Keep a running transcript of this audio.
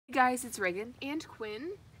Hey guys, it's Reagan and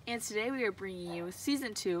Quinn, and today we are bringing you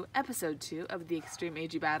Season 2, Episode 2 of the Extreme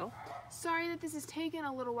AG Battle. Sorry that this has taken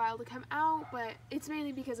a little while to come out, but it's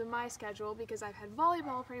mainly because of my schedule, because I've had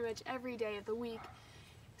volleyball pretty much every day of the week,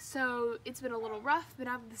 so it's been a little rough, but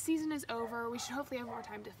now that the season is over, we should hopefully have more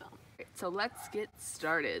time to film. So let's get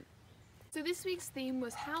started. So this week's theme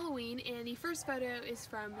was Halloween, and the first photo is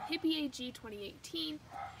from Hippie AG 2018,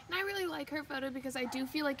 and I really like her photo because I do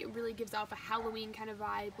feel like it really gives off a Halloween kind of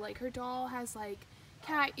vibe. Like, her doll has like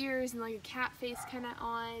cat ears and like a cat face kind of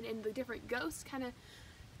on, and the different ghosts kind of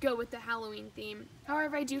go with the Halloween theme.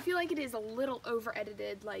 However, I do feel like it is a little over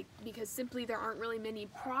edited, like, because simply there aren't really many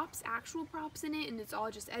props, actual props in it, and it's all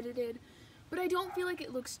just edited, but I don't feel like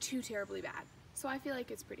it looks too terribly bad, so I feel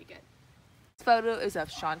like it's pretty good. This photo is of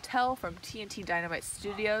Chantel from TNT Dynamite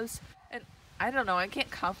Studios, and I don't know, I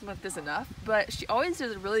can't compliment this enough, but she always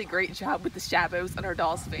does a really great job with the shadows on her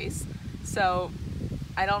doll's face, so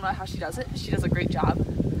I don't know how she does it. She does a great job.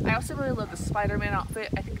 I also really love the Spider-Man outfit.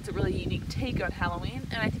 I think it's a really unique take on Halloween,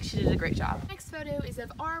 and I think she did a great job. Next photo is of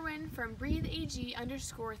Arwen from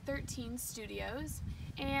BreatheAG_13 Studios,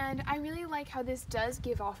 and I really like how this does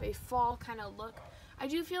give off a fall kind of look. I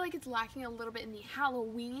do feel like it's lacking a little bit in the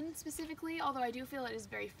Halloween specifically, although I do feel it is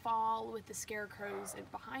very fall with the scarecrows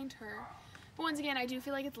behind her. But once again, I do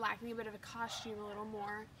feel like it's lacking a bit of a costume a little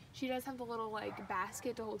more. She does have the little like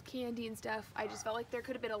basket to hold candy and stuff. I just felt like there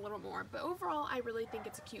could have been a little more, but overall I really think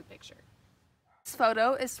it's a cute picture. This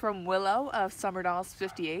photo is from Willow of Summer Dolls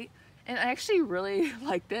 58, and I actually really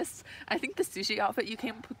like this. I think the sushi outfit you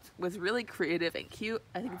came up with was really creative and cute.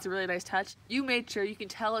 I think it's a really nice touch. You made sure you can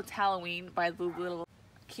tell it's Halloween by the little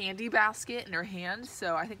candy basket in her hand,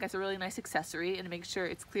 so I think that's a really nice accessory, and make sure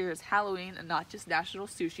it's clear it's Halloween and not just National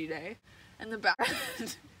Sushi Day. And the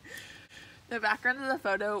background the background of the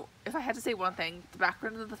photo, if I had to say one thing, the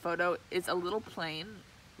background of the photo is a little plain,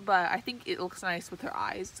 but I think it looks nice with her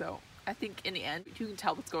eyes, so I think in the end you can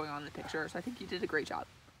tell what's going on in the picture, so I think you did a great job.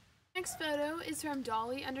 Next photo is from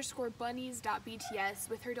Dolly_bunnies.bts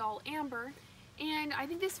with her doll Amber, and I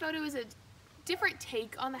think this photo is a different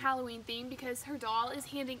take on the Halloween theme because her doll is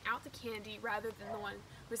handing out the candy rather than the one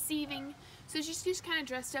receiving, so she's just kind of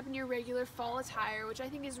dressed up in your regular fall attire, which I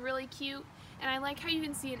think is really cute, and I like how you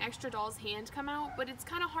can see an extra doll's hand come out, but it's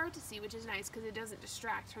kind of hard to see, which is nice because it doesn't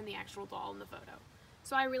distract from the actual doll in the photo,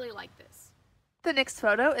 so I really like this. The next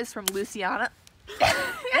photo is from Luciana.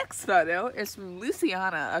 Next photo is from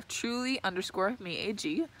Luciana of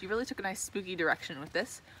Truly_MeAG. You really took a nice spooky direction with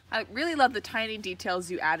this. I really love the tiny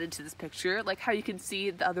details you added to this picture, like how you can see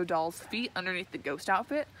the other doll's feet underneath the ghost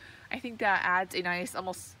outfit. I think that adds a nice,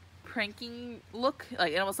 almost pranking look.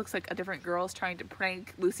 Like, it almost looks like a different girl is trying to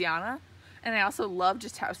prank Luciana. And I also love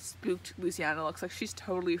just how spooked Luciana looks. Like, she's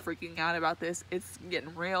totally freaking out about this. It's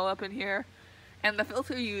getting real up in here. And the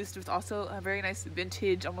filter used was also a very nice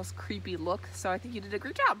vintage, almost creepy look, so I think you did a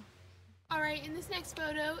great job. Alright, and this next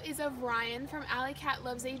photo is of Ryan from Alley Cat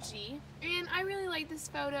Loves AG, and I really like this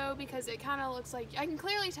photo because it kind of looks like, I can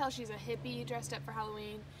clearly tell she's a hippie dressed up for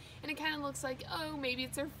Halloween, and it kind of looks like, oh, maybe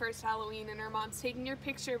it's her first Halloween and her mom's taking her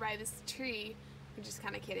picture by this tree. I'm just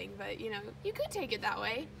kind of kidding, but you know, you could take it that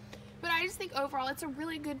way. But I just think overall it's a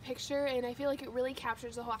really good picture, and I feel like it really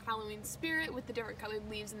captures the whole Halloween spirit with the different colored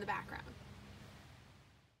leaves in the background.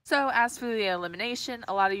 So as for the elimination,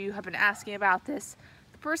 a lot of you have been asking about this.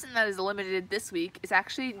 The person that is eliminated this week is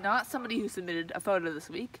actually not somebody who submitted a photo this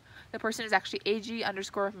week. The person is actually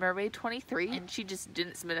AG_mermaid23, and she just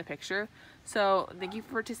didn't submit a picture. So thank you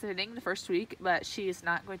for participating the first week, but she is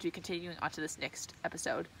not going to be continuing on to this next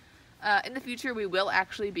episode. In the future, we will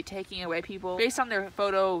actually be taking away people based on their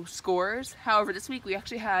photo scores. However, this week we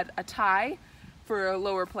actually had a tie for a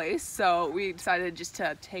lower place, so we decided just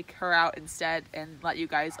to take her out instead and let you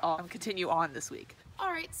guys all continue on this week.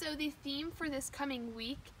 Alright, so the theme for this coming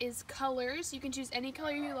week is colors. You can choose any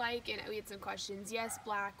color you like, and we had some questions. Yes,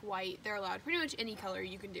 black, white, they're allowed. Pretty much any color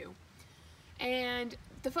you can do. And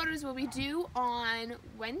the photos will be due on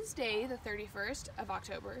Wednesday, the 31st of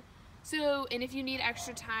October. So, and if you need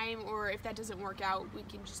extra time, or if that doesn't work out, we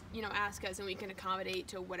can just, you know, ask us and we can accommodate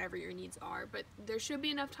to whatever your needs are. But there should be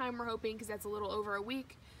enough time, we're hoping, because that's a little over a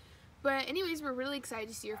week. But anyways, we're really excited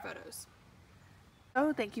to see your photos.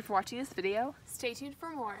 Oh, thank you for watching this video. Stay tuned for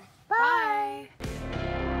more. Bye!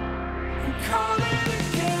 Bye.